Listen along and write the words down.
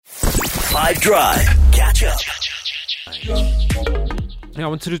5 Drive. Catch up. I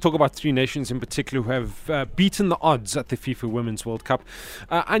wanted to talk about three nations in particular who have beaten the odds at the FIFA Women's World Cup.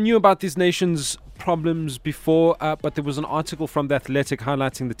 I knew about these nations' problems before, but there was an article from The Athletic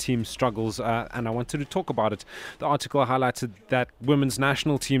highlighting the team's struggles, and I wanted to talk about it. The article highlighted that women's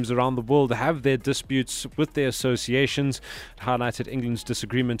national teams around the world have their disputes with their associations. It highlighted England's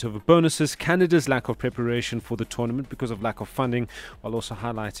disagreement over bonuses, Canada's lack of preparation for the tournament because of lack of funding, while also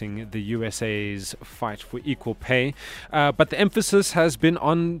highlighting the USA's fight for equal pay. But the emphasis has been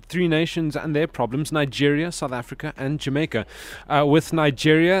on three nations and their problems: Nigeria, South Africa and Jamaica. With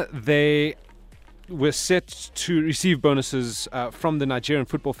Nigeria, they were set to receive bonuses from the Nigerian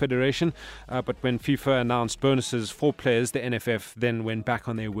Football Federation, but when FIFA announced bonuses for players, the NFF then went back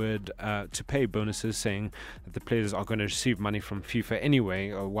on their word to pay bonuses, saying that the players are going to receive money from FIFA anyway,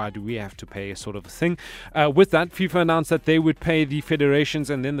 or why do we have to pay, sort of a thing. With that, FIFA announced that they would pay the federations,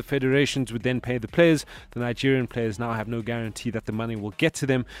 and then the federations would then pay the players. The Nigerian players now have no guarantee that the money will get to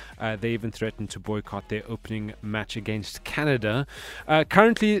them. They even threatened to boycott their opening match against Canada.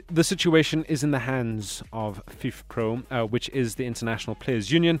 Currently, the situation is in the hands of FIFPro, which is the International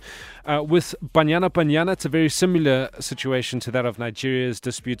Players Union. With Banyana, it's a very similar situation to that of Nigeria's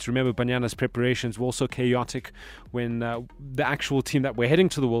disputes. Remember, Banyana's preparations were also chaotic when the actual team that were heading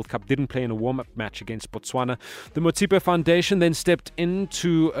to the World Cup didn't play in a warm-up match against Botswana. The Motsepe Foundation then stepped in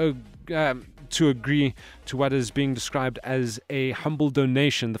to agree to what is being described as a humble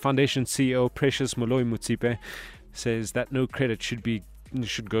donation. The foundation CEO, Precious Moloi Motsepe, says that no credit should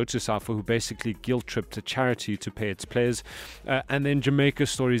go to SAFA, who basically guilt-tripped a charity to pay its players. And then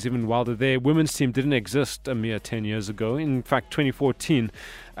Jamaica's story is even wilder. Their women's team didn't exist a mere 10 years ago. In fact, 2014,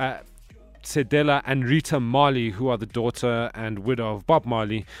 Sedela and Rita Marley, who are the daughter and widow of Bob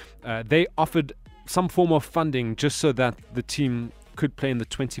Marley, they offered some form of funding just so that the team could play in the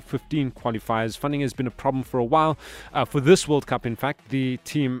 2015 qualifiers. Funding has been a problem for a while. For this World Cup, in fact, the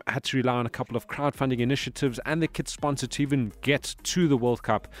team had to rely on a couple of crowdfunding initiatives and the kit sponsor to even get to the World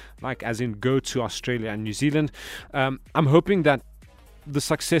Cup, like as in go to Australia and New Zealand. I'm hoping that the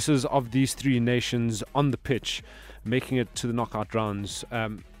successes of these three nations on the pitch, making it to the knockout rounds,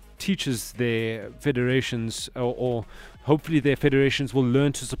 teaches their federations, or hopefully their federations will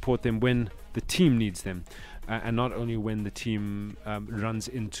learn to support them when the team needs them. And not only when the team runs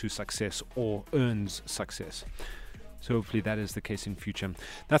into success or earns success. So hopefully that is the case in future.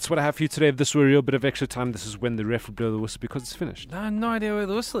 That's what I have for you today. If this were a real bit of extra time, this is when the ref would blow the whistle, because it's finished. I have no idea where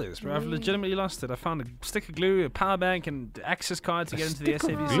the whistle is, bro. I've legitimately lost it. I found a stick of glue, a power bank, and access card to get into the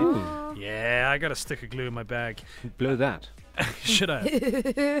SABC. Yeah, I got a stick of glue in my bag. Blow that. Should I?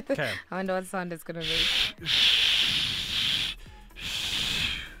 Okay. I wonder what sound it's going to be.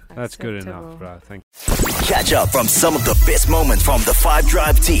 That's good enough, bro. Thank you. Catch up from some of the best moments from the 5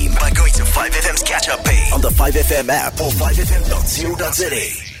 Drive team by going to 5FM's catch-up page on the 5FM app or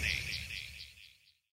 5FM.co.za.